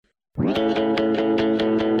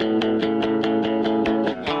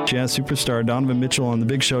Jazz superstar Donovan Mitchell on The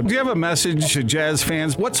Big Show. Do you have a message to Jazz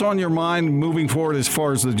fans? What's on your mind moving forward as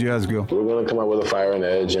far as the Jazz go? We're going to come out with a fire and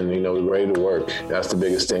edge, and, we're ready to work. That's the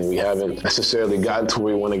biggest thing. We haven't necessarily gotten to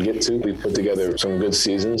where we want to get to. We put together some good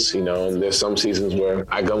seasons, and there's some seasons where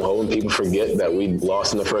I come home and people forget that we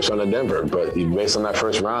lost in the first round of Denver. But based on that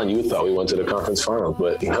first round, you thought we went to the conference finals.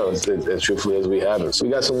 But, as truthfully as we haven't. So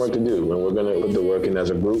we got some work to do, and we're going to put the work in as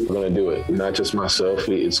a group. We're going to do it. Not just myself.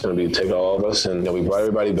 It's going to be take all of us, and we brought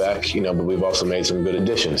everybody back, but we've also made some good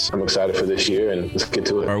additions. I'm excited for this year, and let's get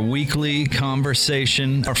to it. Our weekly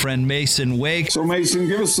conversation, our friend Mason Wake. So, Mason,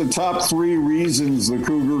 give us the top 3 reasons the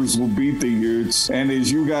Cougars will beat the Utes, and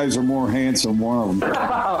as you guys are more handsome, one of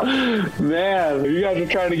them. Man, you guys are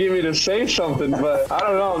trying to get me to say something, but I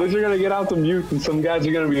don't know. These are going to get out some Utes, and some guys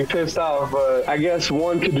are going to be pissed off, but I guess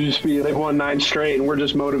one could just be they've won 9 straight, and we're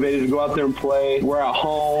just motivated to go out there and play. We're at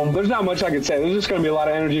home. There's not much I can say. There's just going to be a lot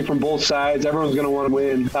of energy from both sides. Everyone's going to want to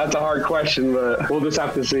win. That's a hard question, but we'll just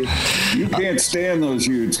have to see. You can't stand those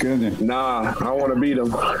Utes, can you? Nah, I want to beat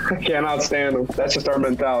them. I cannot stand them. That's just our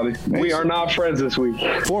mentality. We are not friends this week.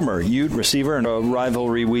 Former Ute receiver and a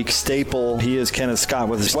rivalry week staple. He is Kenneth Scott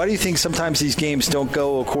with us. Why do you think sometimes these games don't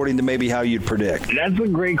go according to maybe how you'd predict? That's a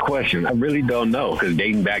great question. I really don't know, because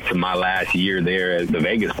dating back to my last year there at the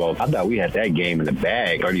Vegas Bowl, I thought we had that game in the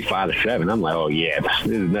bag, 35-7. I'm like, oh yeah,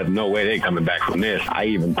 there's no way they're coming back from this. I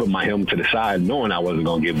even put my helmet to the side knowing I wasn't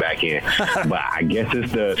going to get back in. But I guess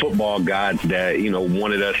it's the football gods that,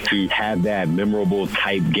 wanted us to have that memorable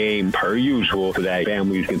type game per usual so that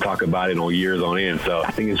families can talk about it on years on end. So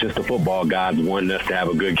I think it's just the football gods wanting us to have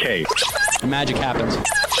a good game. Magic happens.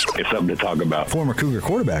 It's something to talk about. Former Cougar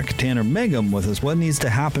quarterback Tanner Mangum with us. What needs to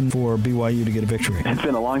happen for BYU to get a victory? It's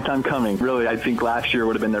been a long time coming. Really, I think last year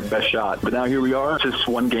would have been their best shot. But now here we are, just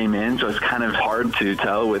one game in, so it's kind of hard to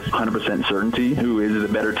tell with 100% certainty who is the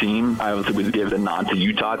better team. I obviously would give the nod to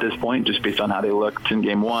Utah at this point, just based on how they looked in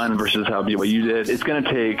game 1 versus how BYU did. It's going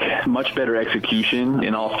to take much better execution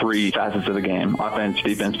in all 3 facets of the game: offense,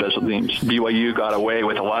 defense, special teams. BYU got away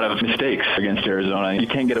with a lot of mistakes against Arizona. You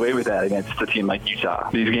can't get away with that against a team like Utah.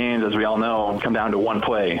 These games, as we all know, come down to one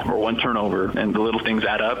play or one turnover, and the little things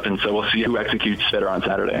add up, and so we'll see who executes better on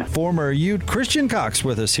Saturday. Former Ute Christian Cox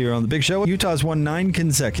with us here on The Big Show. Utah's won 9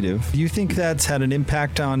 consecutive. Do you think that's had an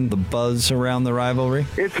impact on the buzz around the rivalry?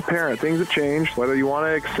 It's apparent. Things have changed. Whether you want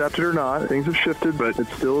to accept it or not, things have shifted, but it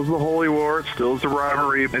still is the holy war. It still is the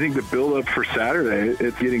rivalry. I think the build-up for Saturday,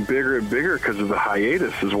 it's getting bigger and bigger because of the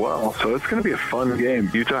hiatus as well. So it's going to be a fun game.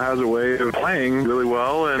 Utah has a way of playing really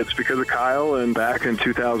well, and it's because of Kyle. And back in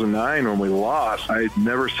 2009 when we lost, I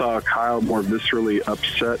never saw Kyle more viscerally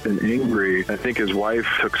upset and angry. I think his wife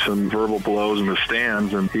took some verbal blows in the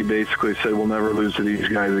stands, and he basically said, we'll never lose to these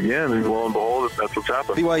guys again. And lo and behold, that's what's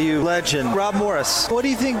happened. BYU legend Rob Morris, what do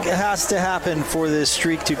you think has to happen for this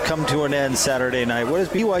streak to come to an end Saturday night? What does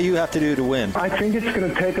BYU have to do to win? I think it's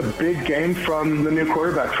going to take a big game from the new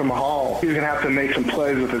quarterback, from Hall. He's going to have to make some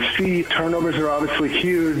plays with his feet. Turnovers are obviously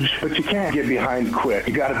huge, but you can't get behind quick.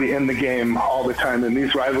 You got to be in the game all the time. In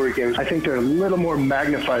these rivalry games, I think they're a little more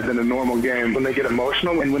magnified than a normal game. When they get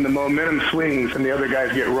emotional and when the momentum swings and the other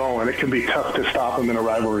guys get rolling, it can be tough to stop them in a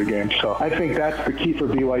rivalry game. So I think that's the key for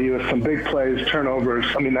BYU is some big plays, turnovers.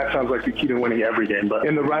 I mean, that sounds like the key to winning every game, but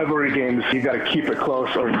in the rivalry games, you got to keep it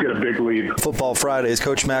close or get a big lead. Football Fridays,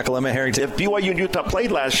 Coach Alema Harrington. If BYU and Utah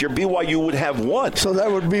played last year, BYU would have won. So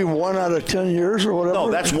that would be 1 out of 10 years or whatever?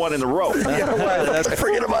 No, that's 1 in a row.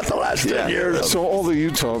 Forget about the last 10 years. So all the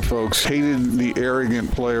Utah folks hated the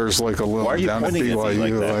arrogant players like Alema down at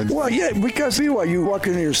BYU. Well, yeah, because BYU walk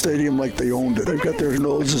into your stadium like they owned it. They've got their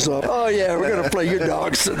noses up. Oh, yeah, we're going to play your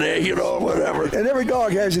dogs today, whatever. And every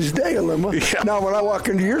dog has his day, Alema. Yeah. Now, when I walk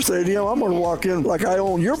into your stadium, I'm going to walk in like I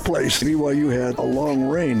own your place. BYU had a long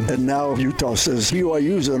reign, and now Utah says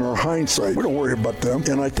BYU's in our hindsight. We don't worry about them.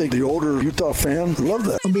 And I think the older Utah fans love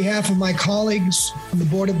that. On behalf of my colleagues on the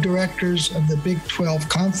board of directors of the Big 12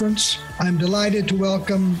 Conference, I'm delighted to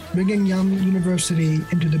welcome Brigham Young University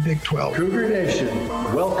into the Big 12. Cougar Nation,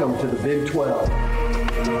 welcome to the Big 12.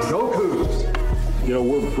 Go Cougars!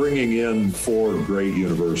 We're bringing in 4 great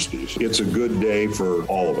universities. It's a good day for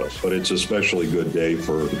all of us, but it's a especially good day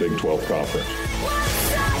for the Big 12 Conference.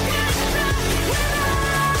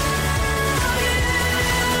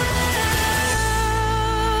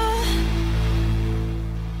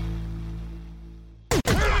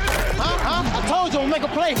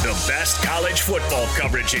 The best college football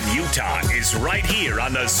coverage in Utah is right here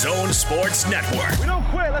on the Zone Sports Network. We don't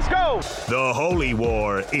quit. Let's go. The Holy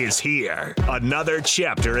War is here. Another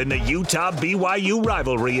chapter in the Utah-BYU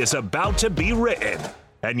rivalry is about to be written.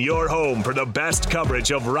 And your home for the best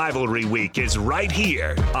coverage of Rivalry Week is right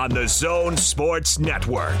here on the Zone Sports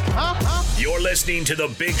Network. You're listening to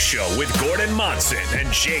The Big Show with Gordon Monson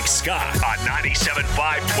and Jake Scott on 97.5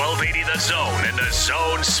 1280 The Zone and the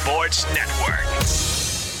Zone Sports Network.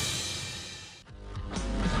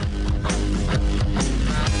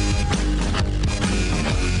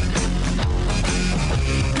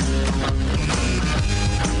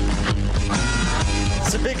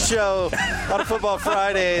 It's a big show on a Football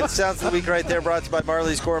Friday. It sounds of the week right there, brought to you by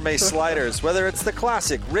Marley's Gourmet Sliders. Whether it's the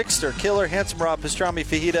classic Rickster, Killer, Handsome Raw, Pastrami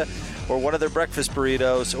Fajita, or one of their breakfast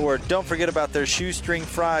burritos, or don't forget about their shoestring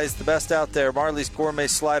fries, the best out there. Marley's Gourmet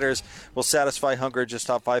Sliders will satisfy hunger just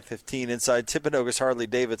off 515 inside Timpanogos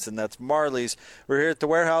Harley-Davidson. That's Marley's. We're here at the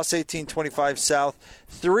warehouse, 1825 South,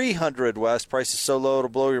 300 West. Price is so low it'll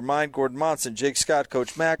blow your mind. Gordon Monson, Jake Scott,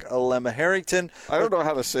 Coach Mac, Alema Harrington. I don't know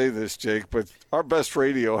how to say this, Jake, but our best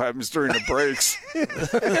radio happens during the breaks.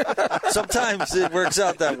 Sometimes it works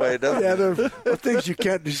out that way, doesn't it? Yeah, there are things you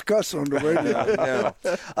can't discuss on the radio. Yeah.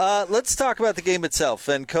 Let's talk about the game itself.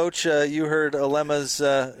 And, Coach, you heard Alema's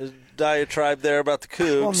diatribe there about the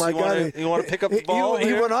Cougs. Oh, my God. You want to pick up the ball?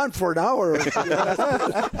 He went on for an hour.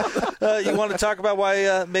 You want to talk about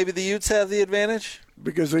why maybe the Utes have the advantage?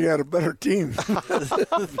 Because they had a better team.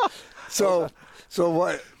 So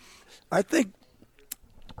what I think,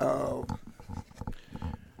 I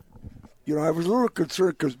was a little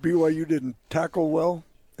concerned because BYU didn't tackle well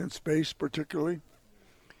in space particularly.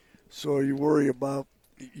 So you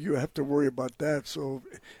have to worry about that. So,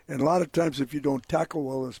 and a lot of times if you don't tackle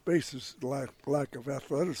well in space, there's lack of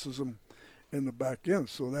athleticism in the back end.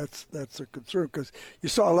 So that's a concern because you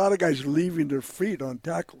saw a lot of guys leaving their feet on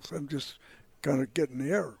tackles and just kind of getting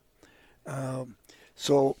the air. And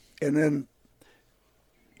then,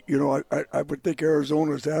 I would think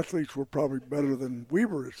Arizona's athletes were probably better than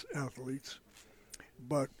Weber's athletes,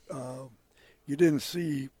 but you didn't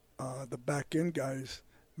see the back end guys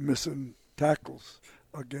missing tackles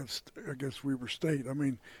against Weber State. I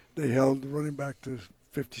mean, they held the running back to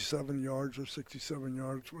 57 yards or 67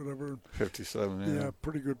 yards, whatever. 57, yeah.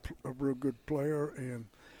 A real good player, and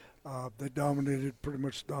they pretty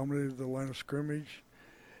much dominated the line of scrimmage,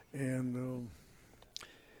 and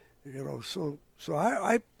so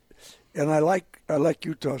I like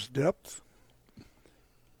Utah's depth.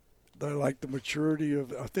 I like the maturity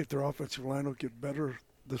of. I think their offensive line will get better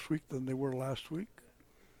this week than they were last week.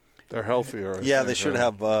 They're healthier. They should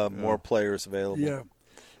have more players available. Yeah,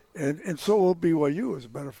 and so will BYU, as a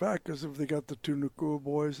matter of fact, because if they got the two Nakua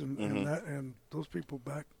boys and those people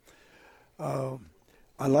back, I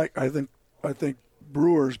think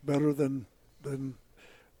Brewer's better than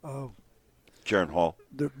Jaron Hall.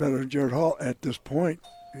 They're better than Jared Hall at this point,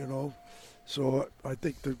 So I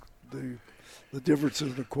think the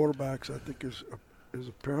differences in the quarterbacks is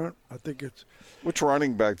apparent. I think it's. Which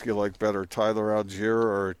running back do you like better, Tyler Algier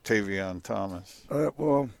or Tavion Thomas?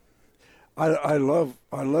 Well, I love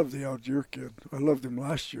the Algier kid. I loved him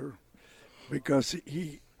last year because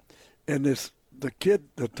the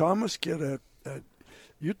Thomas kid at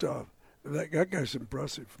Utah, that guy's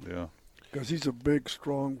impressive. Yeah. Because he's a big,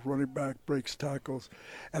 strong running back, breaks tackles.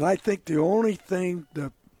 And I think the only thing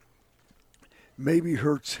that maybe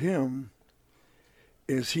hurts him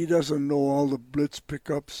is he doesn't know all the blitz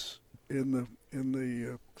pickups in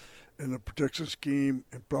the protection scheme,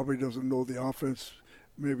 and probably doesn't know the offense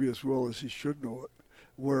maybe as well as he should know it.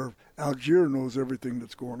 Where Algier knows everything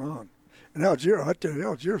that's going on, and Algier, I tell you,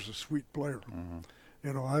 Algier's a sweet player.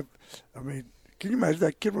 Mm-hmm. I mean, can you imagine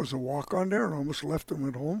that kid was a walk-on there and almost left him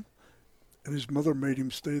at home, and his mother made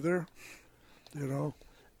him stay there,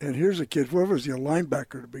 And here's a kid. Whoever was he, a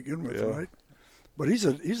linebacker to begin with, right? But he's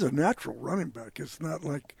a natural running back. It's not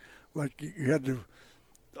like you had to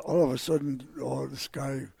all of a sudden, this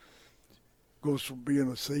guy goes from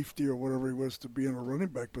being a safety or whatever he was to being a running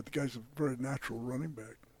back. But the guy's a very natural running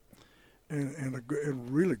back and a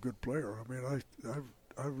really good player. I mean,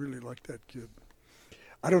 I really like that kid.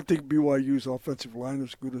 I don't think BYU's offensive line is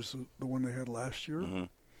as good as the one they had last year. Mm-hmm.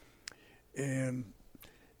 And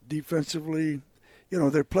defensively,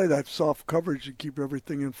 they play that soft coverage to keep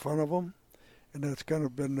everything in front of them. And that's kind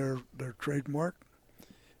of been their trademark.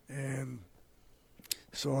 And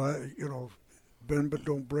so, bend but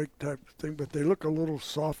don't break type of thing. But they look a little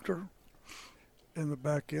softer in the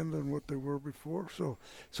back end than what they were before. So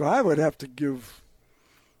I would have to give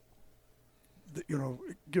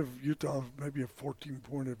Utah maybe a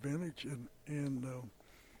 14-point advantage. And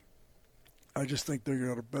I just think they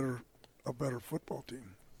got a better football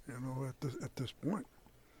team, at this point.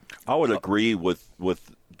 I would agree with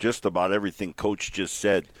just about everything Coach just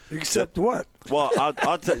said. Except what? Well, let's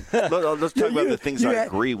talk about the things I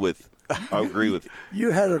agree with. I agree with.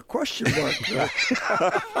 You had a question mark.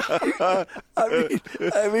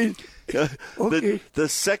 I mean, okay. The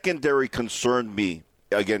secondary concerned me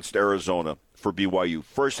against Arizona for BYU.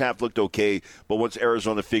 First half looked okay, but once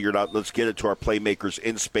Arizona figured out, let's get it to our playmakers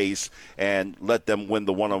in space and let them win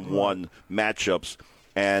the one-on-one matchups.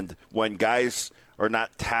 And when guys are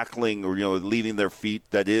not tackling or leaving their feet,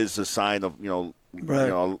 that is a sign of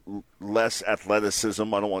less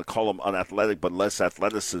athleticism. I don't want to call them unathletic, but less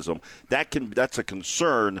athleticism. That's a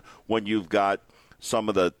concern when you've got some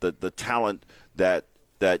of the talent that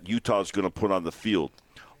Utah is going to put on the field.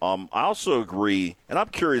 I also agree, and I'm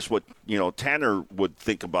curious what Tanner would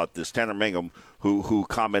think about this. Tanner Mangum, who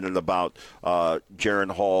commented about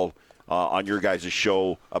Jaron Hall on your guys'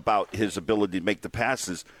 show about his ability to make the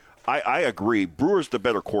passes. I agree. Brewer's the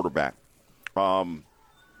better quarterback.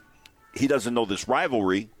 He doesn't know this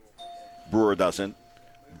rivalry. Brewer doesn't.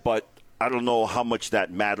 But I don't know how much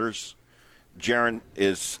that matters. Jaron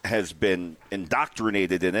has been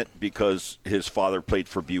indoctrinated in it because his father played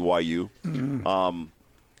for BYU. Mm-hmm.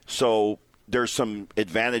 So there's some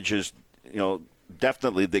advantages,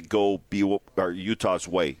 definitely that go Utah's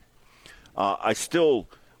way. I still,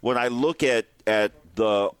 when I look at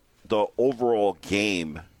the overall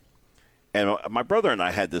game, and my brother and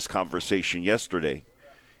I had this conversation yesterday.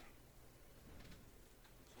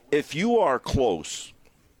 If you are close,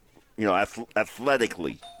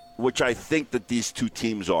 athletically, which I think that these two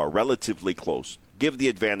teams are relatively close, give the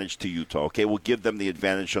advantage to Utah. Okay, we'll give them the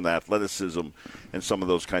advantage on the athleticism and some of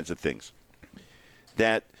those kinds of things.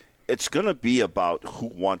 That it's going to be about who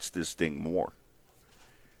wants this thing more.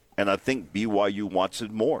 And I think BYU wants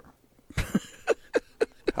it more.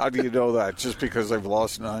 How do you know that? Just because they've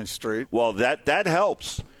lost 9 straight? Well, that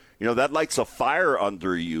helps. That lights a fire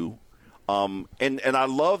under you. And I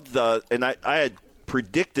love I had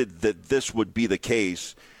predicted that this would be the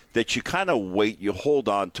case, that you kind of wait, you hold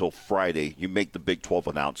on till Friday, you make the Big 12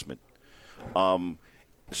 announcement,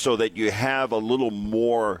 so that you have a little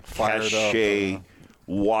more cachet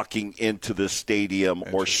walking into the stadium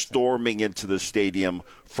or storming into the stadium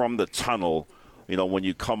from the tunnel, when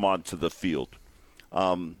you come onto the field.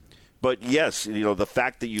 But yes, the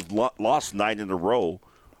fact that you've lost 9 in a row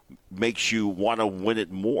makes you want to win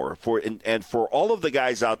it more. And for all of the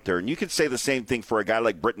guys out there, and you could say the same thing for a guy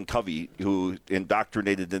like Britton Covey, who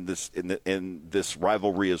indoctrinated in this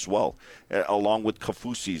rivalry as well, along with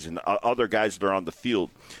Kafusis and other guys that are on the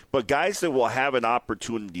field. But guys that will have an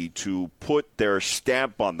opportunity to put their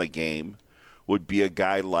stamp on the game would be a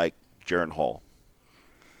guy like Jaron Hall.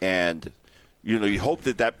 And you hope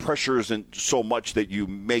that pressure isn't so much that you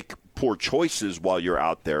make poor choices while you're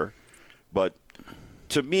out there. But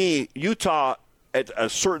to me, Utah, at a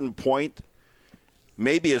certain point,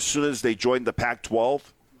 maybe as soon as they joined the Pac-12,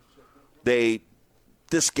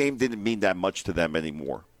 this game didn't mean that much to them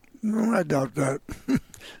anymore. No, I doubt that.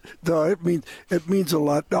 No, it means a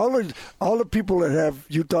lot. All the people that have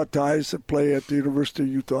Utah ties that play at the University of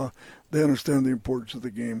Utah, they understand the importance of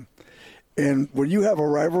the game. And when you have a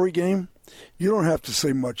rivalry game, you don't have to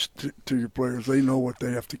say much to your players. They know what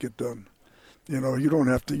they have to get done. You don't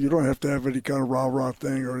have to have any kind of rah-rah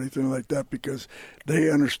thing or anything like that, because they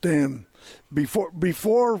understand.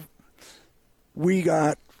 Before we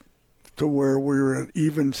got to where we were at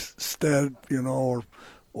even stead, or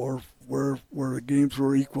where the games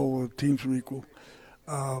were equal, the teams were equal.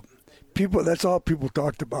 That's all people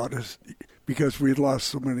talked about, is because we had lost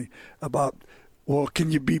so many, about, well,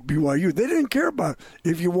 can you beat BYU? They didn't care about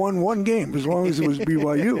if you won one game, as long as it was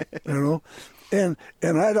BYU, And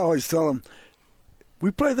I'd always tell them, we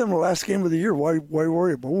play them the last game of the year. Why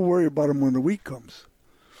worry about? We'll worry about them when the week comes.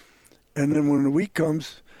 And then when the week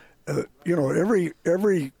comes,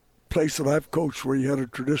 every place that I've coached where you had a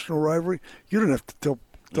traditional rivalry, you don't have to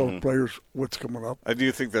tell players what's coming up. Do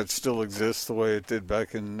you think that still exists the way it did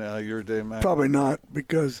back in your day, Matt? Probably not,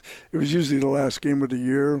 because it was usually the last game of the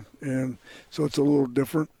year, and so it's a little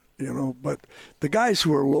different, But the guys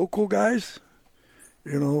who are local guys,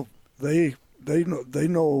 they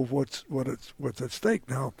know what's at stake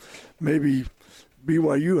now. Maybe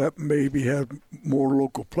BYU have more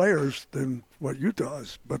local players than what Utah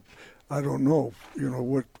is, but I don't know.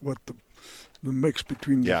 What the mix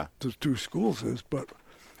between the two schools is. But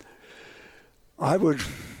I would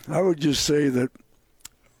just say that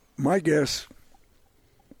my guess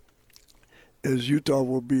is Utah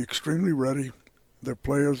will be extremely ready. The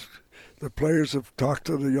players have talked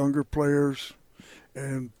to the younger players.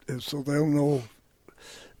 And so they'll know.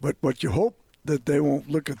 But you hope that they won't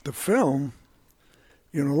look at the film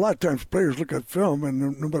You know, a lot of times players look at film,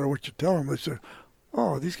 and no matter what you tell them, they say,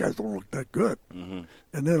 "Oh, these guys don't look that good." Mm-hmm.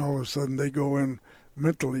 And then all of a sudden they go in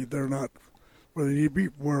mentally, they're not where they need to be.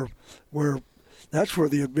 Where that's where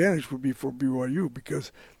the advantage would be for BYU,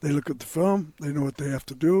 because they look at the film, they know what they have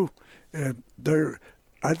to do, and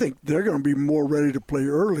I think they're going to be more ready to play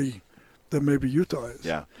early than maybe Utah is.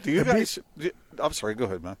 Yeah. Do you guys? I'm sorry. Go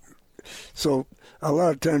ahead, man. So a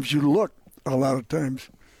lot of times you look,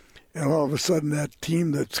 and all of a sudden that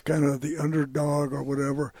team that's kind of the underdog or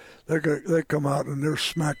whatever, they come out and they're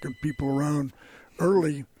smacking people around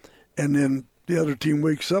early, and then the other team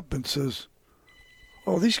wakes up and says,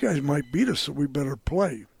 "Oh, these guys might beat us, so we better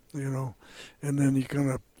play," you know. And then you kind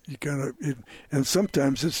of, and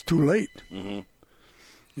sometimes it's too late. Mm-hmm.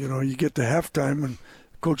 You know, you get to halftime and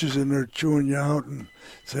coaches in there chewing you out and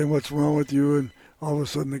saying what's wrong with you, and all of a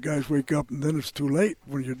sudden the guys wake up, and then it's too late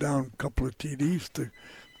when you're down a couple of TDs to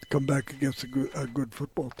come back against a good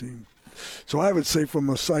football team. So I would say from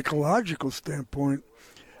a psychological standpoint,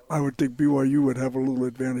 I would think BYU would have a little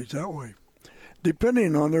advantage that way,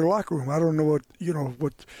 depending on their locker room. I don't know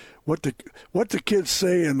what the kids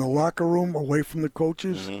say in the locker room away from the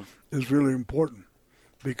coaches is really important,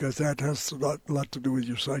 because that has a lot to do with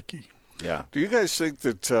your psyche. Yeah. Do you guys think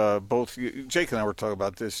that both Jake and I were talking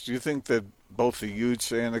about this? Do you think that both the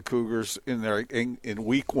Utes and the Cougars in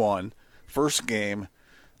week one, first game,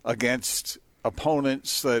 against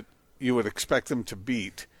opponents that you would expect them to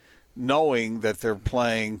beat, knowing that they're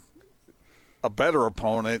playing a better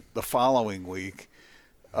opponent the following week,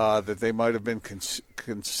 that they might have been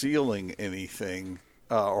concealing anything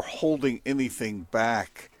or holding anything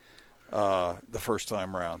back the first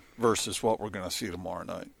time around versus what we're going to see tomorrow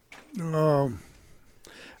night?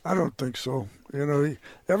 I don't think so. You know,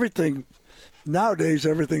 nowadays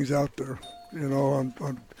everything's out there. You know,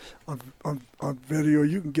 on video,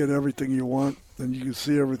 you can get everything you want, and you can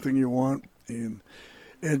see everything you want, and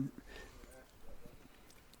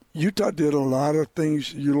Utah did a lot of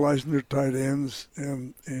things utilizing their tight ends,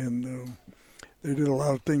 and they did a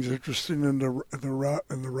lot of things interesting in the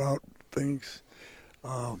route things,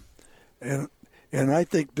 and I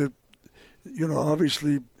think that, you know,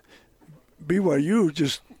 obviously BYU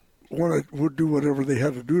just would do whatever they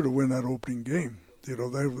had to do to win that opening game. You know,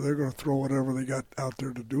 they're going to throw whatever they got out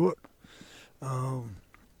there to do it.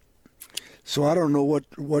 So I don't know what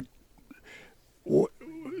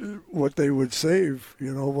they would save.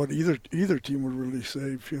 You know, what either team would really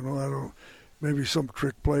save. You know, maybe some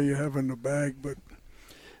trick play you have in the bag, but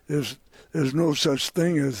there's no such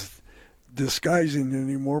thing as disguising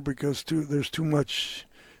anymore, because there's too much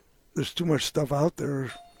stuff out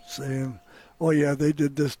there saying, "Oh yeah, they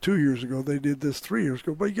did this 2 years ago. They did this 3 years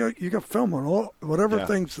ago." But you got film on whatever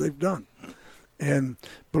things they've done, and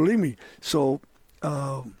believe me. So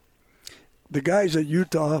the guys at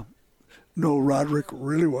Utah know Roderick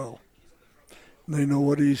really well. They know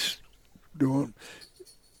what he's doing,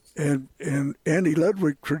 and Andy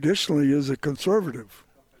Ledwig traditionally is a conservative.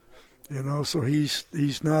 You know, so he's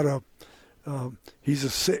not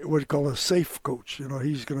he's what you call a safe coach. You know,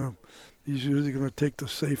 he's usually gonna take the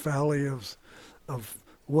safe alley of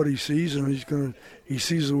what he sees, and he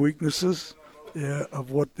sees the weaknesses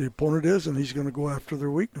of what the opponent is, and he's going to go after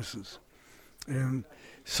their weaknesses. And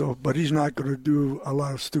so, but he's not going to do a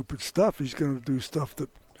lot of stupid stuff. He's going to do stuff that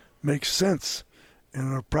makes sense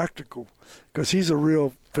and are practical, because he's a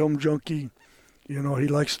real film junkie. You know, he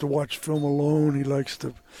likes to watch film alone. He likes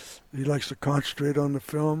to concentrate on the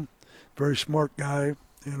film. Very smart guy.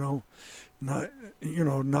 You know, not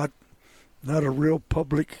a real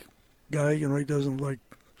public guy. You know, he doesn't like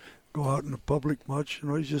go out in the public much. You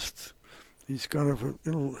know, he's kind of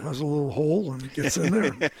has a little hole, and he gets in there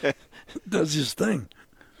and does his thing.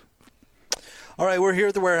 All right, we're here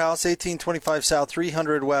at the warehouse, 1825 South,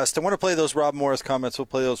 300 West. I want to play those Rob Morris comments. We'll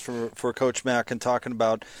play those for Coach Mack, and talking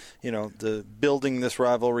about, you know, the building this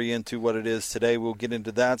rivalry into what it is today. We'll get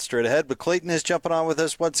into that straight ahead. But Clayton is jumping on with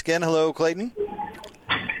us once again. Hello, Clayton.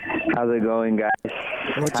 How's it going, guys?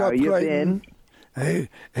 What's How up, you Clayton? been?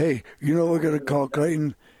 Hey, you know what we're going to call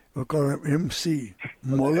Clayton? We'll call him MC.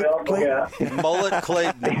 Mullet Clayton. Mullet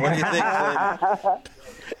Clayton. What do you think, Clayton?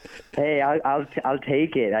 Hey, I'll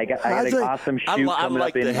take it. I got an awesome shoot coming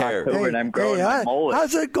up in October, and I'm growing my mullet.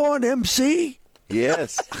 How's it going, MC?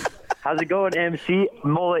 Yes. How's it going, MC?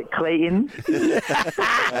 Mullet Clayton.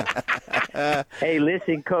 Hey,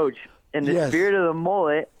 listen, Coach. In the spirit of the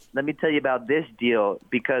mullet, let me tell you about this deal,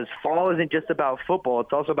 because fall isn't just about football.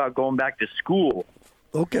 It's also about going back to school.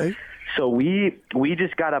 Okay. So we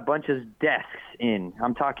just got a bunch of desks in.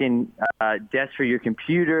 I'm talking desks for your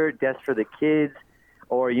computer, desks for the kids,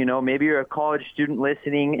 or, maybe you're a college student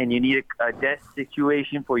listening and you need a desk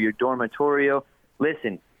situation for your dormitorio.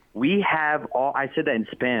 Listen, we have all. I said that in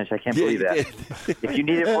Spanish. I can't believe that. If you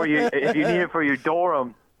need it for your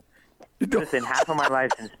dorm, listen. Half of my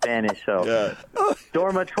life's in Spanish, so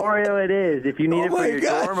dormitorio it is. If you need it for your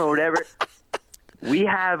dorm or whatever, we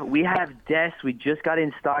have desks. We just got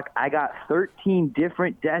in stock. I got 13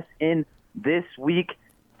 different desks in this week.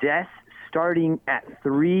 Desks starting at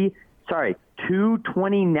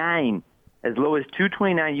 $229. As low as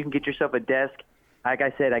 $229, you can get yourself a desk. Like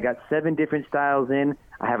I said, I got 7 different styles in.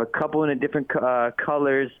 I have a couple in different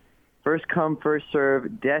colors. First come, first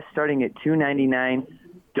serve. Desk starting at $299.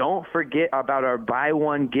 Don't forget about our buy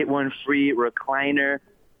one, get one free recliner.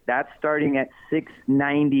 That's starting at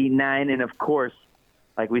 $699. And, of course,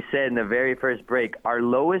 like we said in the very first break, our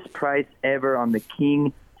lowest price ever on the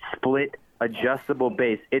King Split adjustable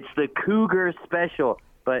base. It's the Cougar Special,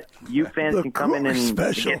 but you fans can come in and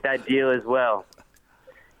get that deal as well.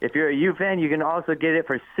 If you're a U fan, you can also get it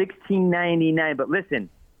for $16.99. But listen,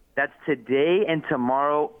 that's today and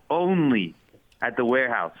tomorrow only at the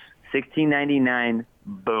warehouse. $16.99.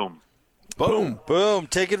 Boom. Boom. Boom.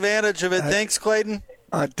 Take advantage of it. Thanks, Clayton.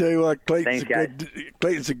 I tell you what,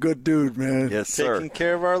 Clayton's a good dude, man. Yes, sir. Taking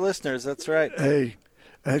care of our listeners. That's right. Hey,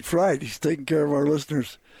 that's right. He's taking care of our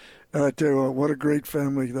listeners. And I tell you what a great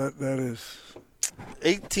family that is.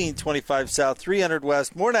 1825 South, 300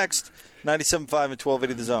 West. More next. 97.5 and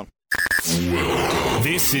 1280 The Zone.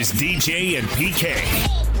 This is DJ and PK.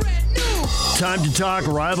 Time to talk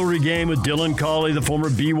rivalry game with Dylan Cawley, the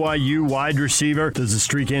former BYU wide receiver. Does the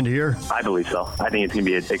streak end here? I believe so. I think it's going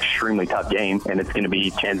to be an extremely tough game, and it's going to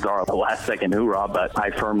be, chances are, the last-second hoorah, but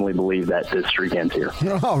I firmly believe that this streak ends here.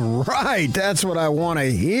 All right. That's what I want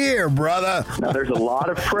to hear, brother. Now, there's a lot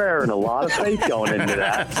of prayer and a lot of faith going into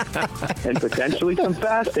that, and potentially some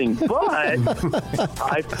fasting, but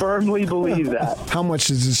I firmly believe that. How much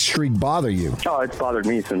does this streak bother you? Oh, it's bothered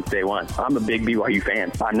me since day one. I'm a big BYU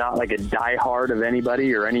fan. I'm not like a diehard of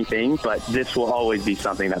anybody or anything, but this will always be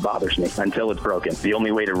something that bothers me until it's broken. The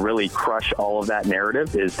only way to really crush all of that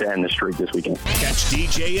narrative is to end the streak this weekend. Catch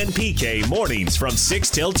DJ and PK mornings from 6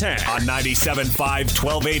 till 10 on 97.5,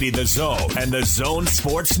 1280 The Zone and The Zone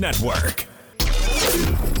Sports Network.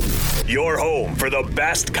 Your home for the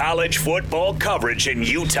best college football coverage in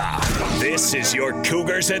Utah. This is your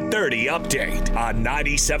Cougars at 30 update on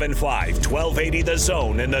 97.5, 1280 The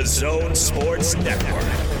Zone and The Zone Sports Network.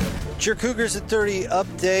 It's your Cougars at 30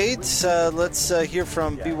 update. Let's hear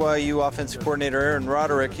from BYU offensive coordinator Aaron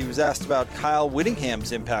Roderick. He was asked about Kyle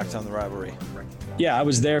Whittingham's impact on the rivalry. Yeah, I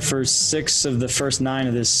was there for 6 of the first 9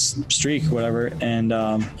 of this streak, whatever, and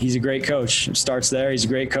he's a great coach. It starts there. He's a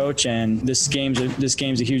great coach, and this game's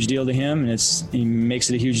a huge deal to him, and he makes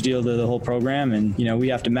it a huge deal to the whole program, and, we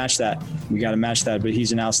have to match that. We got to match that, but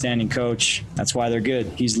he's an outstanding coach. That's why they're good.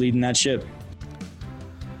 He's leading that ship.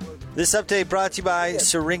 This update brought to you by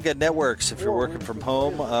Syringa Networks. If you're working from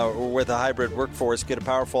home or with a hybrid workforce, get a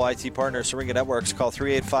powerful IT partner, Syringa Networks. Call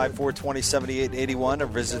 385-420-7881 or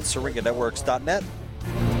visit syringanetworks.net.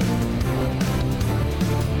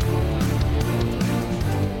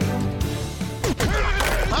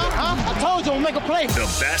 I told you, we'll make a play.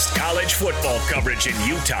 The best college football coverage in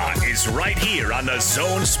Utah is right here on the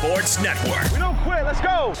Zone Sports Network. We don't quit. Let's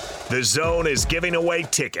go. The Zone is giving away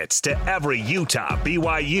tickets to every Utah,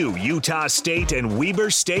 BYU, Utah State, and Weber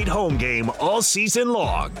State home game all season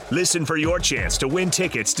long. Listen for your chance to win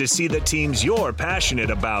tickets to see the teams you're passionate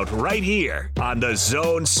about right here on the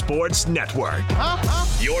Zone Sports Network.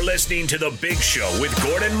 You're listening to The Big Show with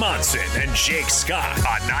Gordon Monson and Jake Scott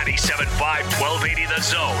on 97.5, 1280 The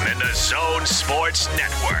Zone and the Zone Sports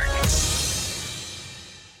Network.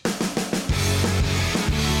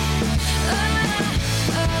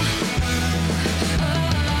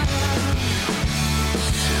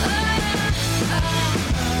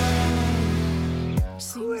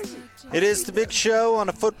 It is The Big Show on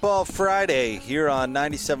a Football Friday here on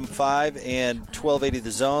 97.5 and 1280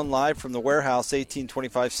 The Zone, live from the warehouse,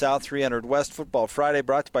 1825 South, 300 West. Football Friday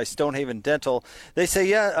brought to you by Stonehaven Dental. They say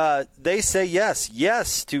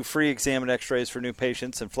yes to free exam and x-rays for new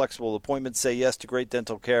patients and flexible appointments. Say yes to great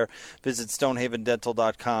dental care. Visit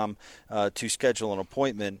stonehavendental.com to schedule an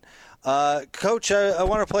appointment. Coach, I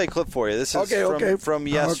want to play a clip for you. This is from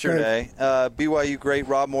yesterday. BYU great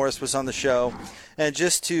Rob Morris was on the show. And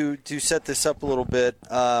just to set this up a little bit,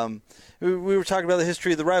 we were talking about the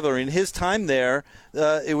history of the rivalry. In his time there,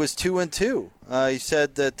 it was 2-2. He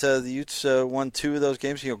said that the Utes won 2 of those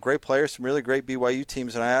games. Great players, some really great BYU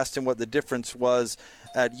teams. And I asked him what the difference was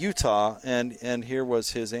at Utah, and here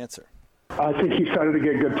was his answer. I think he started to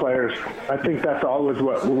get good players. I think that's always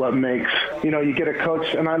what makes, you get a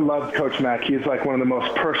coach, and I love Coach Mack. He's like one of the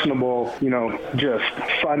most personable, just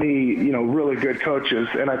funny, really good coaches.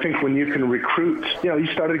 And I think when you can recruit, you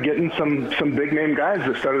started getting some big name guys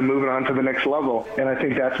that started moving on to the next level. And I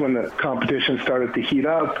think that's when the competition started to heat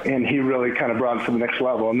up, and he really kind of brought it to the next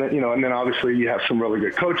level. And then, and then obviously you have some really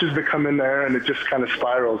good coaches that come in there, and it just kind of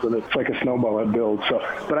spirals, and it's like a snowball that builds. So,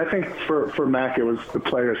 but I think for Mack, it was the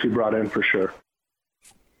players he brought in for sure.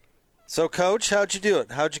 So, Coach, how'd you do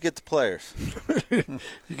it? How'd you get the players?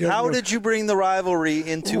 How did you bring the rivalry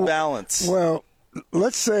into balance? Well,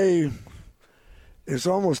 let's say it's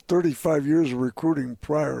almost 35 years of recruiting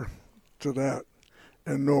prior to that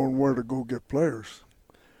and knowing where to go get players.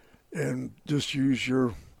 And just use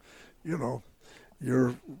your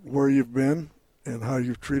where you've been and how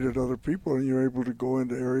you've treated other people, and you're able to go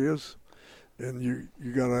into areas, and you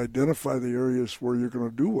got to identify the areas where you're going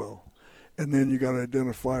to do well. And then you got to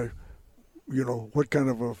identify, what kind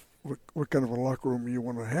of a locker room you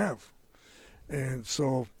want to have. And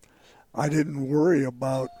so I didn't worry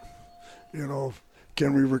about,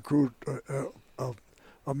 can we recruit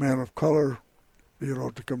a man of color,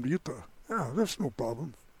 to come to Utah? Yeah, that's no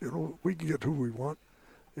problem. We can get who we want,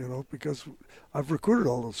 because I've recruited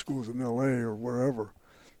all those schools in L.A. or wherever.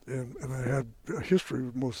 And I had a history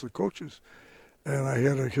with most of the coaches. And I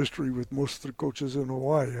had a history with most of the coaches in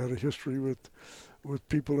Hawaii. I had a history with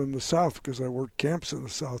people in the South because I worked camps in the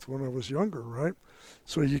South when I was younger, right?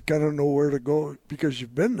 So you kind of know where to go because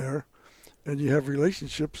you've been there and you have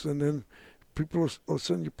relationships, and then people will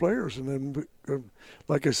send you players. And then,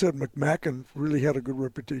 like I said, McMacken really had a good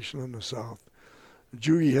reputation in the South.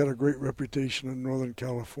 Jugie had a great reputation in Northern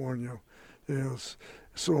California.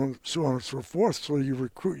 So on and so forth. So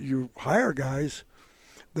you hire guys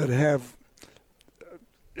that have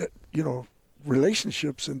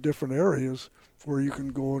relationships in different areas where you can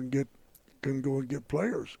go and get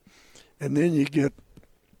players. And then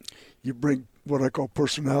you bring what I call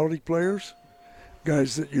personality players,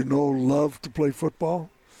 guys that love to play football.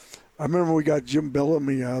 I remember we got Jim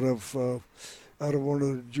Bellamy out of one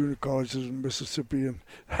of the junior colleges in Mississippi, and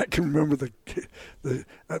I can remember the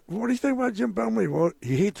what do you think about Jim Bellamy? Well,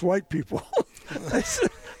 he hates white people.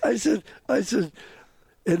 I said,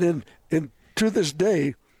 and to this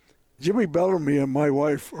day, Jimmy Bellamy and my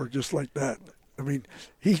wife are just like that. I mean,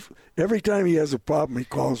 every time he has a problem, he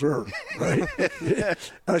calls her, right?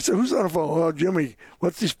 I said, "Who's on the phone?" "Oh, Jimmy,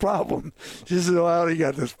 what's his problem?" She said, "Well, he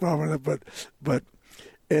got this problem." But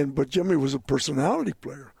Jimmy was a personality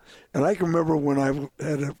player, and I can remember when I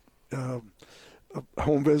had a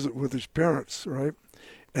home visit with his parents, right?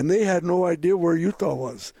 And they had no idea where Utah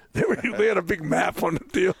was. They had a big map on the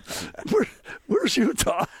deal. Where's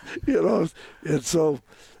Utah? And so.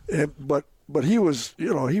 But he was,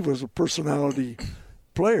 he was a personality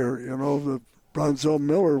player. The Bronzell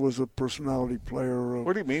Miller was a personality player.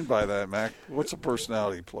 What do you mean by that, Mac? What's a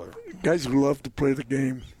personality player? Guys who love to play the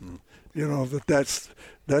game. That's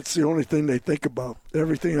the only thing they think about.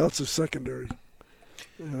 Everything else is secondary.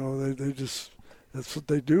 They just that's what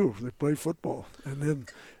they do. They play football, and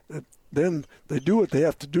then they do what they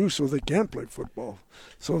have to do so they can play football.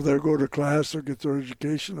 So if they go to class or get their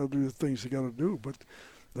education, they'll do the things they got to do. But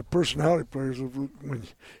the personality players, when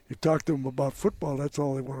you talk to them about football, that's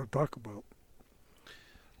all they want to talk about.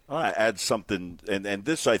 I add something, and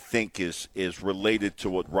this I think is related to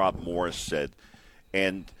what Rob Morris said.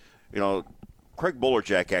 And, Craig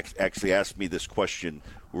Bolerjack actually asked me this question.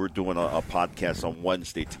 We were doing a podcast on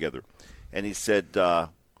Wednesday together. And he said, the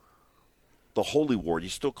Holy War, do you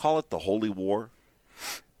still call it the Holy War?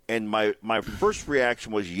 And my first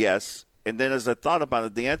reaction was yes. And then as I thought about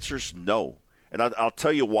it, the answer is no. And I'll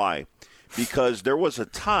tell you why. Because there was a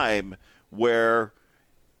time where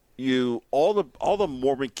all the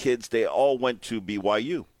Mormon kids, they all went to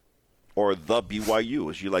BYU, or the BYU,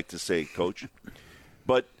 as you like to say, Coach.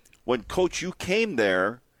 But when, Coach, you came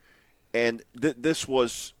there, and this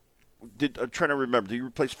was I'm trying to remember. Did you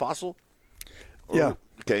replace Fossil? Yeah.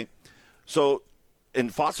 Okay. So,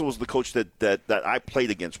 and Fossil was the coach that I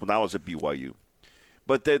played against when I was at BYU.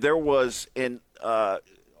 But there was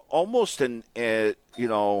almost an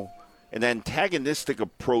antagonistic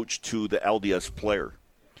approach to the LDS player.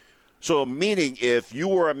 So, meaning if you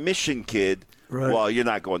were a mission kid, right, well, you're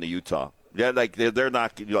not going to Utah. They're not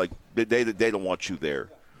they don't want you there.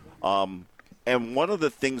 And one of the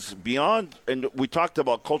things beyond, and we talked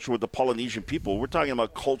about culture with the Polynesian people, we're talking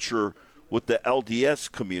about culture with the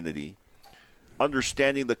LDS community,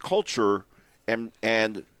 understanding the culture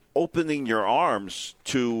and opening your arms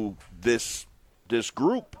to this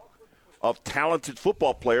group of talented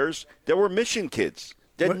football players that were mission kids.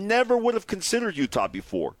 that never would have considered Utah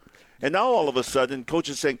before. And now all of a sudden, coach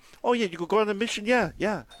is saying, "Oh yeah, you could go on a mission.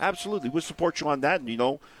 Yeah, absolutely. We'll support you on that.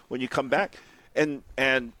 And when you come back." And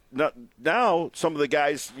now some of the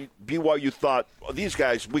guys, BYU thought, these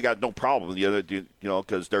guys, we got no problem.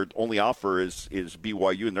 Because their only offer is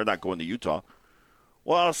BYU, and they're not going to Utah.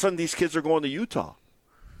 Well, all of a sudden, these kids are going to Utah,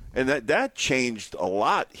 and that changed a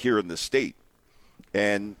lot here in the state,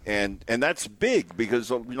 and that's big because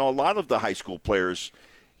a lot of the high school players,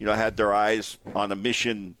 had their eyes on a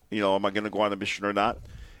mission. Am I going to go on a mission or not?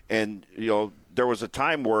 And there was a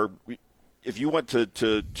time where if you went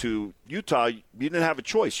to Utah, you didn't have a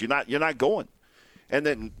choice. You're not going. And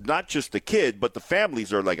then not just the kid, but the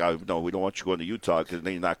families are like, "Oh, no, we don't want you going to Utah because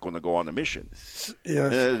then you're not going to go on a mission."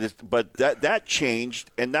 Yes. But that changed,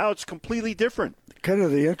 and now it's completely different. Kind of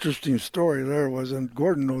the interesting story there was, and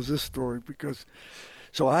Gordon knows this story because,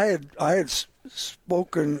 so I had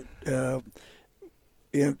spoken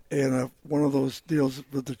in one of those deals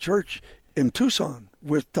with the church in Tucson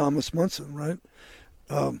with Thomas Monson, right?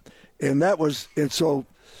 And so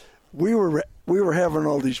we were having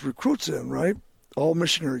all these recruits in, right? All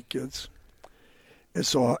missionary kids. And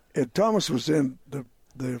so Thomas was in the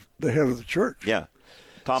head of the church. Yeah.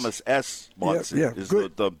 Thomas S. Monson is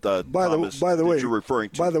good. the Thomas that you're referring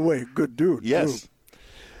to. By the way, good dude. Yes. Too.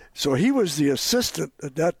 So he was the assistant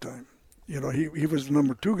at that time. He was the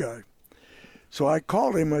number 2 guy. So I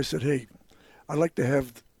called him. I said, "Hey, I'd like to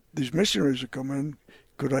have these missionaries to come in.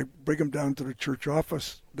 Could I bring them down to the church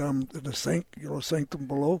office, down in the sanctum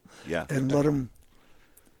below, and let them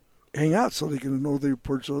hang out so they can know the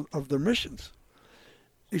reports of their missions?"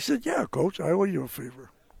 He said, "Yeah, Coach, I owe you a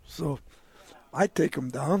favor." So I take them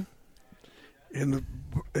down in the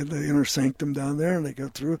inner sanctum down there, and they go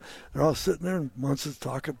through. They're all sitting there, and Munson's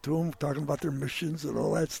talking to them, talking about their missions and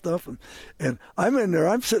all that stuff. And I'm in there.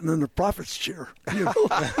 I'm sitting in the prophet's chair, and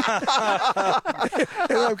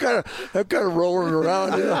I'm kind of rolling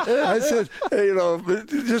around. I said, "Hey,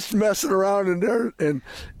 just messing around in there."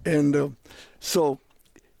 And so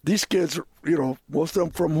these kids, most of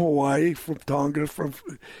them from Hawaii, from Tonga,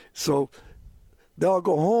 so they all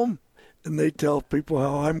go home. And they tell people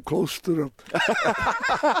how I'm close to the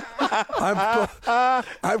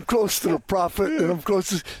I'm close to the prophet, and I'm close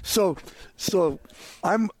to so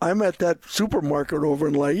I'm at that supermarket over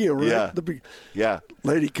in Laia, right? Yeah. The big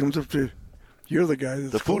lady comes up to, "You're the guy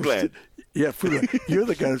that's the food land." Food. You're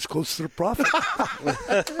the guy that's close to the prophet.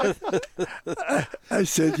 I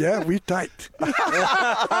said, "Yeah, we tight."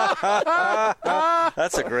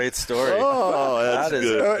 That's a great story. Oh, that's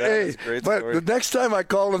good. That is a great story. But the next time I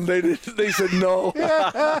called them, they said no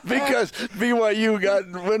because BYU got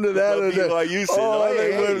wind of that. BYU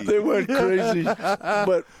said, they went crazy.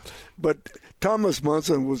 But Thomas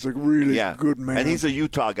Monson was a really good man, and he's a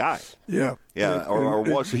Utah guy. Yeah, or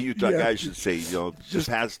was a Utah guy, I should say. He's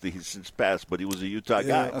since passed, but he was a Utah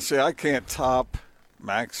guy. I say I can't top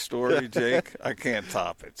Mac's story, Jake. I can't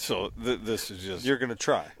top it. So this is just you're going to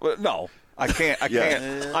try. Well, no. I can't.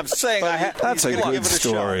 I'm saying that's a good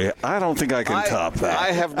story. I don't think I can top that.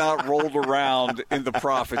 I have not rolled around in the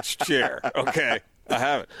prophet's chair. Okay, I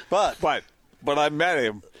haven't. But I met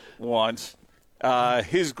him once.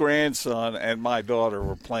 His grandson and my daughter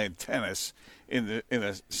were playing tennis in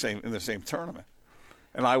the same tournament,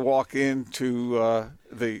 and I walk into and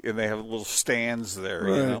they have little stands there,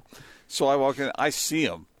 right. So I walk in, I see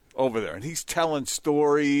him over there, and he's telling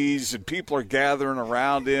stories, and people are gathering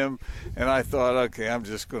around him. And I thought, okay, I'm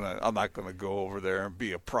not gonna go over there and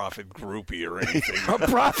be a prophet groupie or anything. A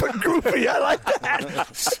prophet groupie, I like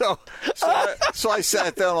that. So I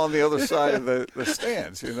sat down on the other side of the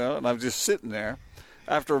stands, and I'm just sitting there.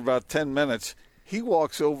 After about 10 minutes, he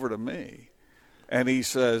walks over to me, and he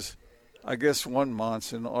says, "I guess one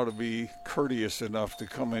Monson ought to be courteous enough to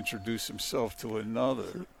come introduce himself to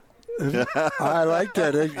another." I like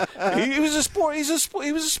that. He was a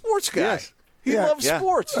sports guy. Yes. He loves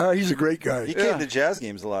sports. He's a great guy. He came to Jazz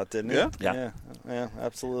games a lot, didn't he? Yeah,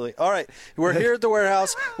 absolutely. All right, we're here at the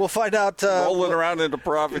warehouse. We'll find out. Rolling around in the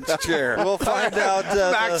prophet's chair. We'll find out.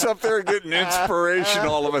 Mac's up there getting inspiration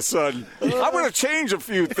all of a sudden. I'm going to change a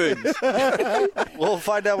few things. We'll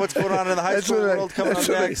find out what's going on in the high school world coming up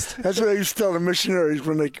next. That's what I used to tell the missionaries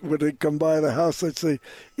when they come by the house. I'd say,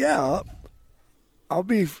 "Yeah,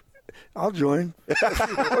 I'll join."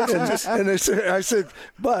 and I said,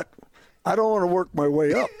 "But I don't want to work my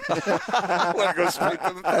way up." I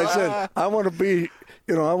said, "I want to be,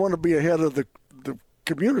 I want to be ahead of the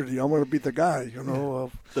community. I want to be the guy,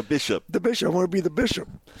 the bishop. The bishop. I want to be the bishop,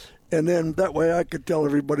 and then that way I could tell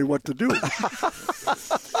everybody what to do."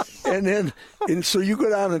 and so you go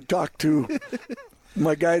down and talk to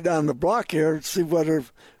my guy down the block here and see what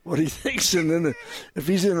he thinks, and then if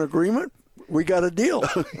he's in agreement, we got a deal.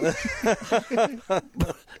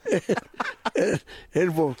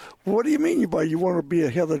 and well, what do you mean by you want to be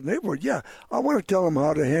ahead of the neighborhood? Yeah, I want to tell them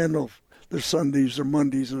how to handle their Sundays or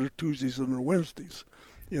Mondays or their Tuesdays and their Wednesdays,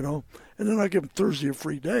 and then I give them Thursday a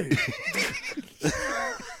free day.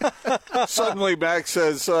 Suddenly Max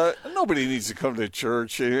says, nobody needs to come to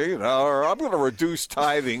church, or I'm going to reduce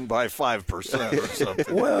tithing by 5% or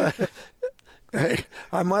something. Well, hey,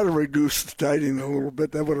 I might have reduced the tithing a little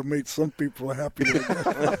bit. That would have made some people happy.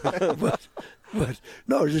 but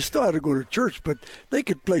no, you still had to go to church, but they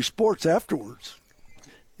could play sports afterwards.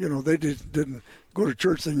 They didn't go to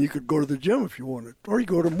church, then you could go to the gym if you wanted, or you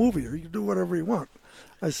go to a movie, or you could do whatever you want.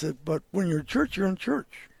 I said, but when you're in church, you're in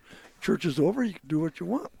church. Church is over, you can do what you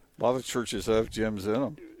want. A lot of churches have gyms in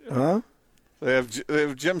them. Huh? They have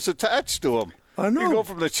gyms attached to them. I know. You go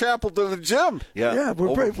from the chapel to the gym. Yeah,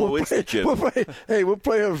 we'll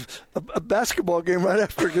play a basketball game right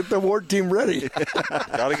after get the ward team ready.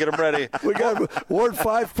 Got to get them ready. We got Ward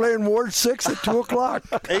 5 playing Ward 6 at 2 o'clock.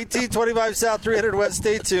 1825 South, 300 West.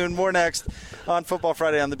 Stay tuned. More next on Football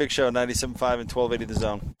Friday on The Big Show, 97.5 and 1280 The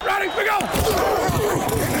Zone. Ready, we go!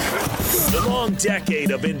 The long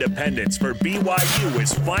decade of independence for BYU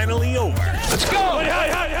is finally over. Let's go!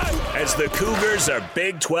 As the Cougars are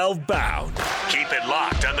Big 12 bound. Keep it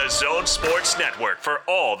locked on the Zone Sports Network for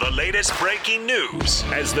all the latest breaking news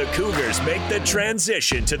as the Cougars make the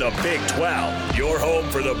transition to the Big 12. Your home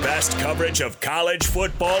for the best coverage of college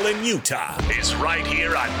football in Utah is right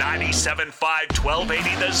here on 97.5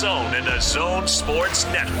 1280 The Zone and the Zone Sports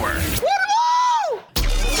Network.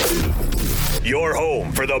 Your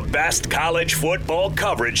home for the best college football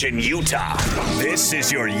coverage in Utah. This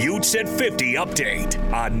is your Utes at 50 update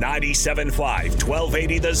on 97.5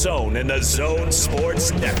 1280 The Zone and the Zone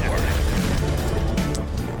Sports Network.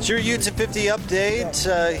 It's your Utes at 50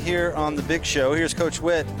 update here on The Big Show. Here's Coach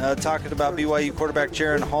Witt talking about BYU quarterback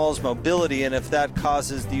Jaron Hall's mobility and if that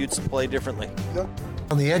causes the Utes to play differently.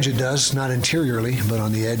 On the edge it does, not interiorly, but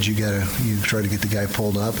on the edge you try to get the guy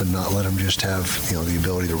pulled up and not let him just have the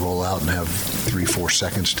ability to roll out and have 3-4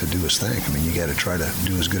 seconds to do his thing. I mean, you got to try to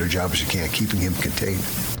do as good a job as you can, keeping him contained.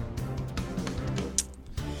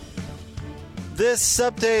 This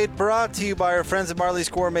update brought to you by our friends at Marley's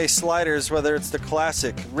Gourmet Sliders. Whether it's the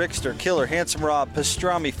classic Rickster, Killer, Handsome Rob,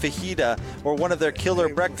 Pastrami, Fajita, or one of their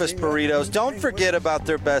killer breakfast burritos, don't forget about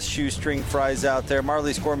their best shoestring fries out there.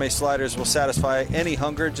 Marley's Gourmet Sliders will satisfy any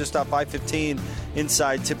hunger. Just off I-15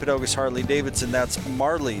 inside Tippedogus Harley-Davidson. That's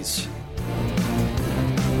Marley's.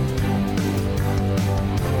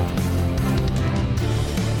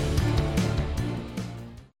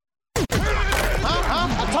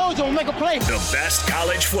 Make a play. The best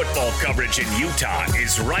college football coverage in Utah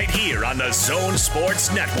is right here on the Zone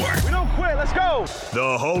Sports Network. We don't quit. Let's go.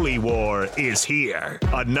 The Holy War is here.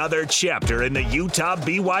 Another chapter in the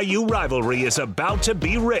Utah-BYU rivalry is about to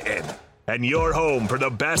be written. And your home for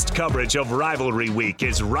the best coverage of Rivalry Week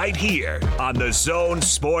is right here on the Zone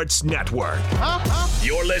Sports Network.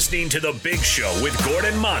 You're listening to The Big Show with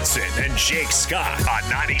Gordon Monson and Jake Scott on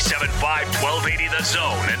 97.5 1280 The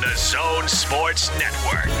Zone and the Zone Sports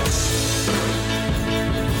Network.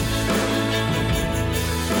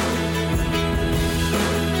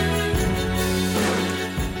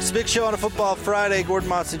 It's a Big Show on a Football Friday. Gordon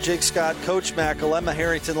Monson, Jake Scott, Coach Mac, Alema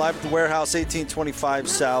Harrington, live at the warehouse, 1825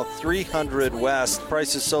 South, 300 West.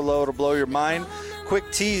 Price is so low it'll blow your mind.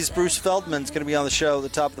 Quick tease, Bruce Feldman's going to be on the show at the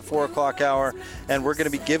top of the 4 o'clock hour, and we're going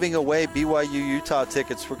to be giving away BYU Utah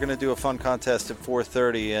tickets. We're going to do a fun contest at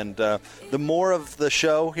 4:30, and the more of the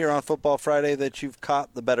show here on Football Friday that you've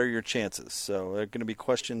caught, the better your chances. So there are going to be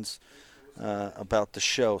questions about the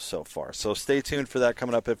show so far. So stay tuned for that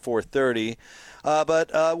coming up at 4:30.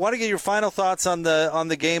 But I want to get your final thoughts on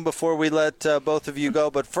the game before we let both of you go.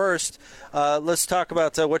 But first, let's talk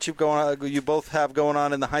about what you both have going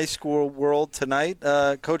on in the high school world tonight.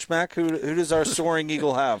 Coach Mack, who does our Soaring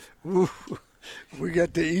Eagle have? Ooh, we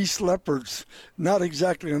got the East Leopards. Not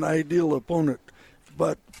exactly an ideal opponent,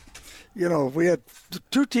 but we had the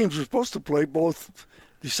two teams were supposed to play. Both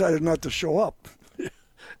decided not to show up.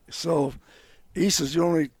 So East is the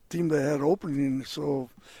only team that had opening. So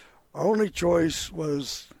our only choice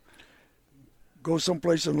was go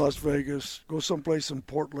someplace in Las Vegas, go someplace in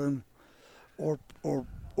Portland, or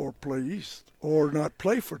play East, or not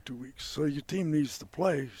play for 2 weeks. So your team needs to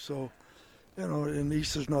play. So, and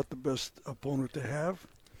East is not the best opponent to have,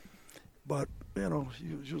 but they're going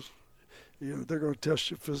to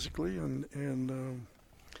test you physically, and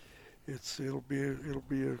it'll be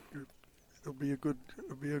a good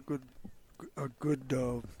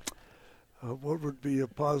what would be a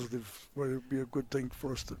positive? What would be a good thing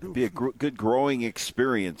for us to do? Be a good growing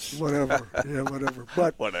experience. Whatever. Yeah, whatever.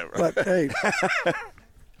 But whatever. But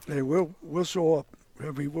hey, we'll show up.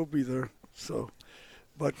 I mean, we'll be there. So,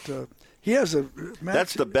 but he has a.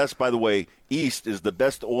 That's the best, by the way. East is the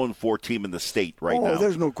best 0-4 team in the state right now. Oh,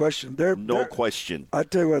 there's no question. No question. I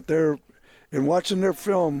tell you what, in watching their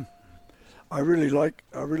film, I really like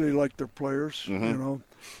their players. Mm-hmm. You know,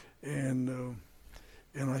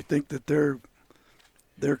 and I think that they're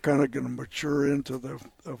kind of going to mature into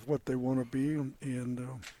of what they want to be, and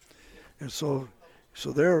so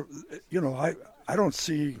they're, you know, I don't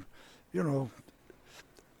see, you know,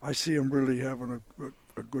 I see them really having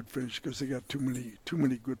a good finish because they got too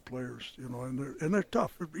many good players, you know, and they're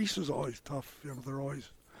tough. East is always tough, you know.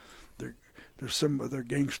 They're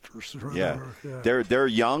gangsters. Yeah. They're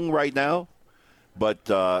young right now, but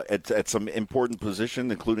at some important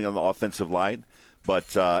position, including on the offensive line,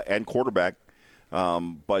 but and quarterback.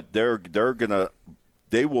 But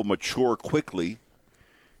they will mature quickly,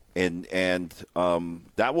 and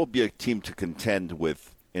that will be a team to contend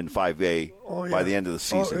with in 5A by the end of the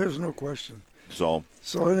season. There's no question. So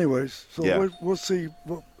anyways, we'll see.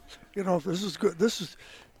 Well, you know, this is good.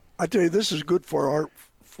 I tell you, this is good for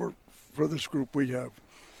this group we have.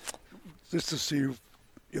 Just to see,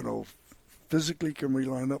 you know, physically can we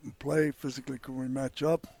line up and play? Physically can we match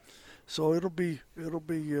up? So it'll be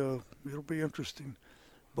interesting.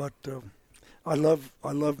 But I love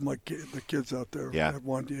the kids out there at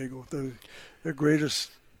Juan Diego. They're the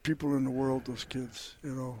greatest people in the world. Those kids,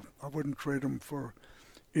 you know, I wouldn't trade them for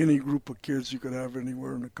any group of kids you could have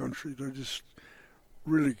anywhere in the country. They're just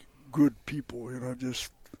really good people, you know. Just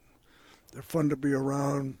they're fun to be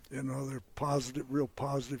around. You know, they're positive, real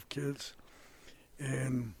positive kids,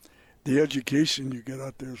 and the education you get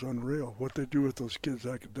out there is unreal. What they do with those kids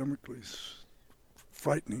academically is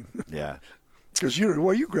frightening. Yeah. Because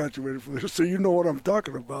you graduated from there, so you know what I'm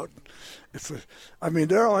talking about.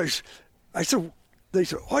 They're always. They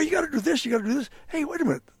said, "Oh, you got to do this. You got to do this." Hey, wait a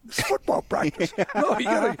minute. This is football practice. No, you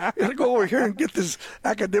got to go over here and get this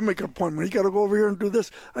academic appointment. You got to go over here and do this.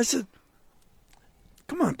 I said,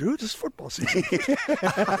 "Come on, dude. This is football season."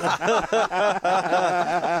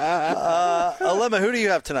 Alema, who do you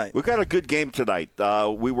have tonight? We got a good game tonight.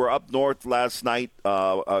 We were up north last night,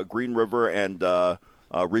 Green River and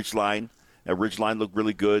Ridgeline. And Ridgeline looked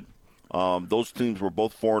really good. Those teams were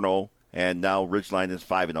both 4-0, and now Ridgeline is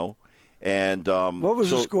 5-0. And what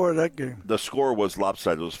was the score of that game? The score was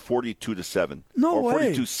lopsided. It was 42-7. No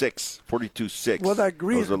way. 42-6. 42-6. Well, that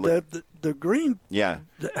Green, the Green,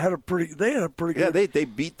 had a pretty. They had a pretty good. Yeah, they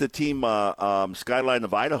beat the team Skyline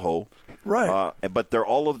of Idaho. Right. But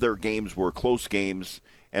all of their games were close games,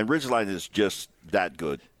 and Ridgeline is just that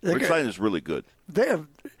good. Ridgeline is really good.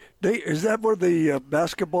 Is that where the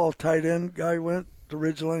basketball tight end guy went to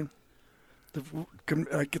Ridgeline?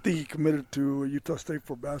 I think he committed to Utah State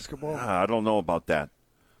for basketball. I don't know about that.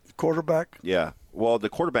 Quarterback? Yeah. Well, the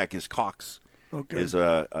quarterback is Cox. Okay. Is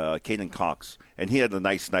Caden Cox. And he had a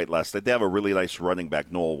nice night last night. They have a really nice running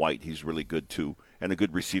back, Noel White. He's really good, too, and a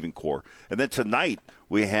good receiving core. And then tonight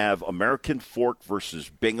we have American Fork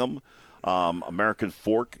versus Bingham. American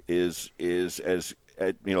Fork is as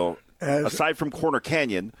you know, aside from Corner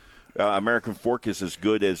Canyon, American Fork is as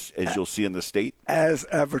good as you'll see in the state. As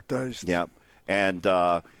advertised. Yeah. And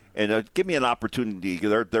give me an opportunity.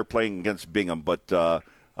 They're playing against Bingham, but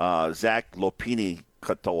Zach Lopini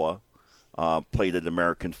Katoa played at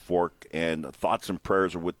American Fork, and thoughts and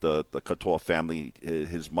prayers are with the Katoa family.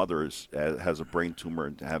 His mother has a brain tumor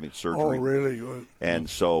and having surgery. Oh, really? And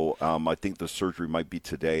so I think the surgery might be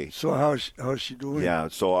today. So how's she doing? Yeah,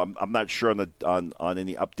 so I'm not sure on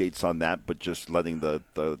any updates on that, but just letting the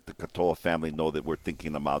Katoa family know that we're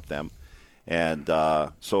thinking about them. And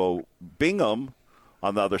so Bingham,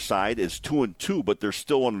 on the other side, is 2-2, but they're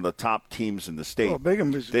still one of the top teams in the state. Oh,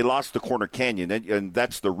 Bingham is. They lost to Corner Canyon, and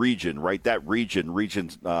that's the region, right? That region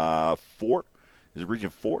 4, is it Region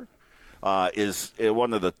 4? Is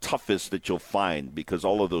one of the toughest that you'll find because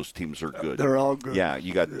all of those teams are good. They're all good. Yeah,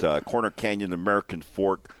 you got Corner Canyon, American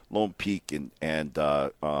Fork, Lone Peak, and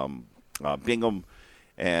Bingham.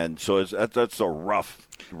 And so that's a rough.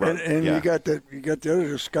 And you got the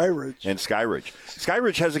other Skyridge. And Skyridge.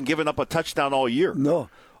 Skyridge hasn't given up a touchdown all year. No.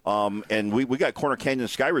 And we got Corner Canyon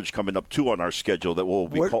Skyridge coming up too on our schedule that we'll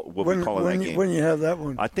be calling that game. When you have that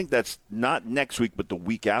one? I think that's not next week, but the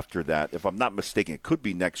week after that. If I'm not mistaken, it could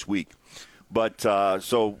be next week. But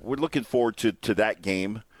so we're looking forward to that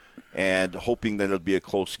game and hoping that it'll be a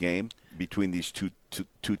close game between these two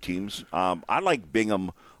teams. I like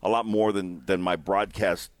Bingham a lot more than my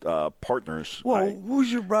broadcast partners. Well,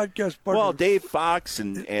 who's your broadcast partner? Well, Dave Fox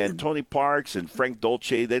and Tony Parks and Frank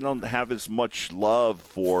Dolce, they don't have as much love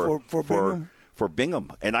for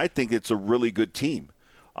Bingham. And I think it's a really good team.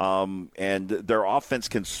 And their offense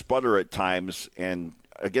can sputter at times. And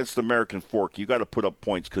against American Fork, you got to put up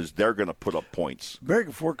points because they're going to put up points.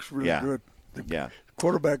 American Fork's really good.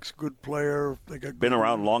 Quarterback's a good player. They got been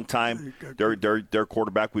around a long time. Their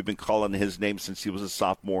quarterback, we've been calling his name since he was a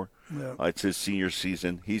sophomore. Yeah. It's his senior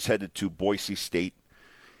season. He's headed to Boise State,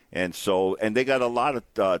 and they got a lot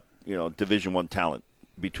of Division I talent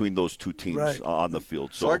between those two teams on the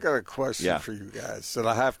field. So I got a question for you guys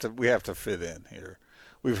that we have to fit in here.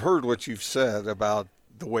 We've heard what you've said about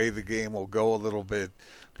the way the game will go a little bit,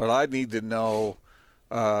 but I need to know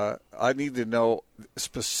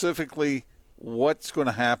specifically what's going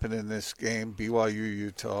to happen in this game,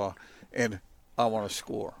 BYU-Utah, and I want to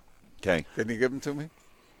score. Okay. Can you give them to me?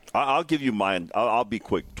 I'll give you mine. I'll be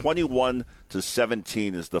quick.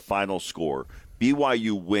 21-17 is the final score.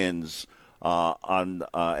 BYU wins and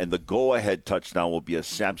the go-ahead touchdown will be a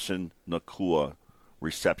Samson Nakua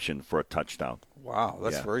reception for a touchdoon. Wow,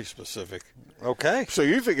 that's very specific. Okay. So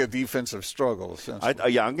you think a defensive struggle, essentially?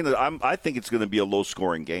 I think it's going to be a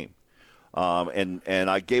low-scoring game. And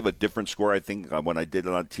I gave a different score, I think, when I did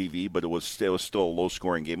it on TV, but it was still a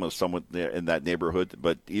low-scoring game. It was somewhat in that neighborhood.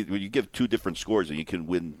 But when you give two different scores, and you can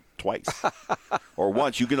win twice or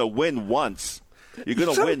once. You're going to win once. You're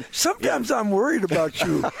going to win. Sometimes I'm worried about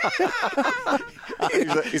you.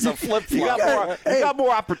 He's a flip-flop. You got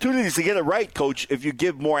more opportunities to get it right, Coach, if you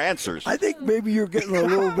give more answers. I think maybe you're getting a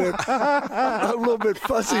little bit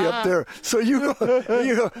fussy up there. So you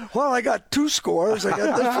go, well, I got two scores. I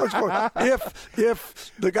got this one score.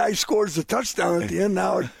 If the guy scores the touchdown at the end,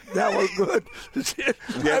 now that was good. It's kind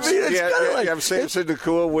of like... You have Samson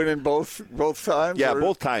Nakua winning both times? Yeah,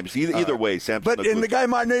 both times. Either way, Samson Nakua. And the guy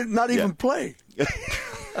might not even play.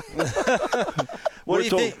 What do you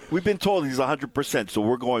think? We've been told he's 100%, so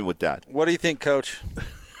we're going with that. What do you think, Coach?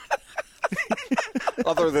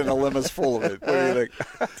 Other than Alema's full of it. What do you think?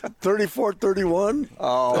 34-31?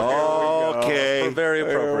 Oh, okay. Very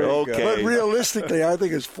appropriate. Okay. But realistically, I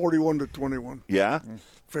think it's 41-21. Yeah?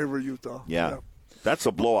 Favor Utah. Yeah. That's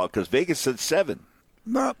a blowout because Vegas said 7.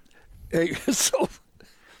 No. Hey, so...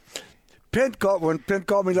 When Penn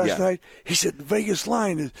called me last night, he said the Vegas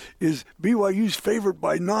line is BYU's favored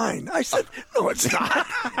by 9. I said, no, it's not.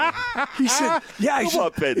 He said, yeah. He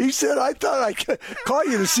said, I thought I'd call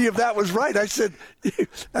you to see if that was right. I said,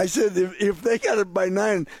 if they got it by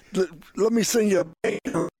 9, let me send you a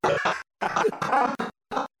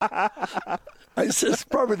I said, it's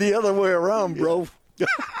probably the other way around, bro.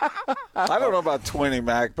 I don't know about 20,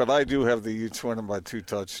 Mac, but I do have the Utes winning by 2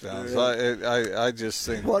 touchdowns. I just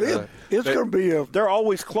think it's going to be they're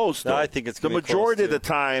always close, though. No, I think it's the majority of the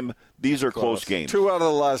time. These are close games. 2 out of the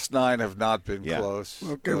last 9 have not been close.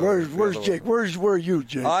 Okay, where's Jake? Where are you,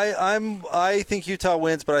 Jake? I think Utah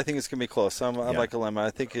wins, but I think it's going to be close. I'm like Alema. I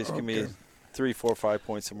think it's going to be 3, 4, 5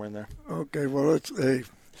 points somewhere in there. Okay, well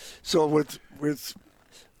so with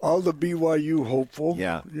all the BYU hopeful.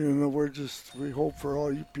 Yeah. We hope for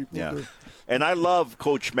all you people. Yeah. And I love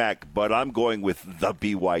Coach Mack, but I'm going with the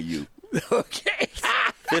BYU. Okay.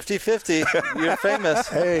 50-50. You're famous.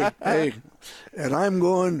 Hey. And I'm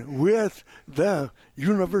going with the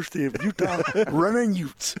University of Utah running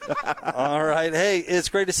Utes. All right. Hey, it's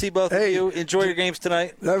great to see both of you. Enjoy your games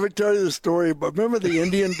tonight. Let me tell you the story. But remember the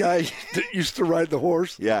Indian guy that used to ride the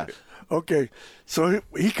horse? Yeah. Okay. So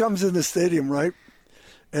he comes in the stadium, right?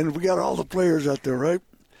 And we got all the players out there, right?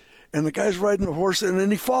 And the guy's riding the horse, and then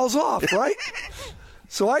he falls off, right?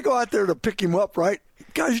 So I go out there to pick him up, right? The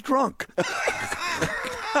guy's drunk.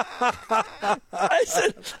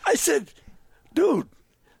 I said, dude,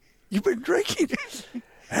 you've been drinking?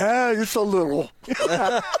 Just a little.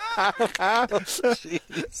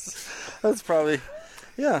 Jeez. That's probably...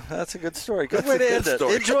 Yeah, that's a good story. Good way to end it.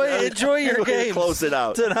 Enjoy your game. Close it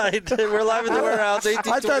out Tonight. We're live in the warehouse. I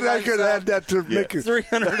thought I could add that to make it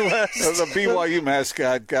 300 West. The BYU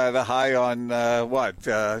mascot got a high on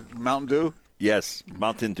Mountain Dew? Yes,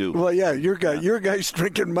 Mountain Dew. Well, yeah, your guy's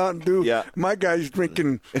drinking Mountain Dew. Yeah. My guy's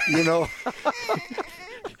drinking,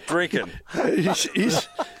 Drinking. He's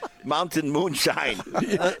Mountain Moonshine.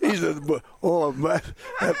 I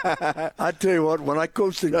tell you what, when I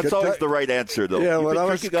coached in That's always the right answer, though. Yeah, when I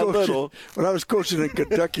was coaching in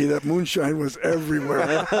Kentucky, that moonshine was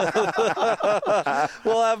everywhere.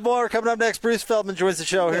 We'll have more coming up next. Bruce Feldman joins the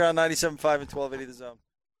show here on 97.5 and 1280 The Zone.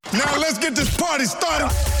 Now let's get this party started.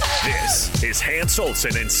 This is Hans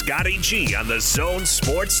Olsen and Scotty G on the Zone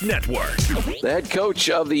Sports Network. The head coach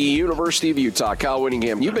of the University of Utah, Kyle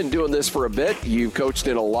Whittingham, you've been doing this for a bit. You've coached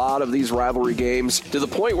in a lot of these rivalry games. To the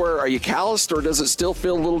point where, are you calloused, or does it still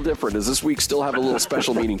feel a little different? Does this week still have a little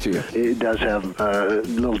special meaning to you? It does have a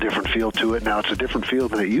little different feel to it. Now, it's a different feel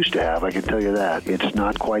than it used to have, I can tell you that. It's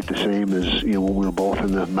not quite the same as, when we were both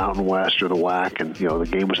in the Mountain West or the WAC, and, the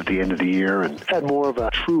game was at the end of the year, and had more of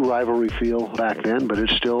a true rivalry feel back then, but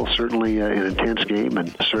it's still certainly an intense game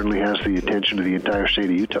and certainly has the attention of the entire state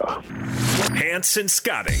of Utah. Hans and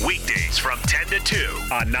Scotty, weekdays from 10 to 2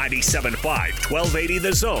 on 97.5, 1280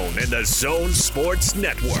 The Zone and the Zone Sports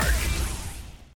Network.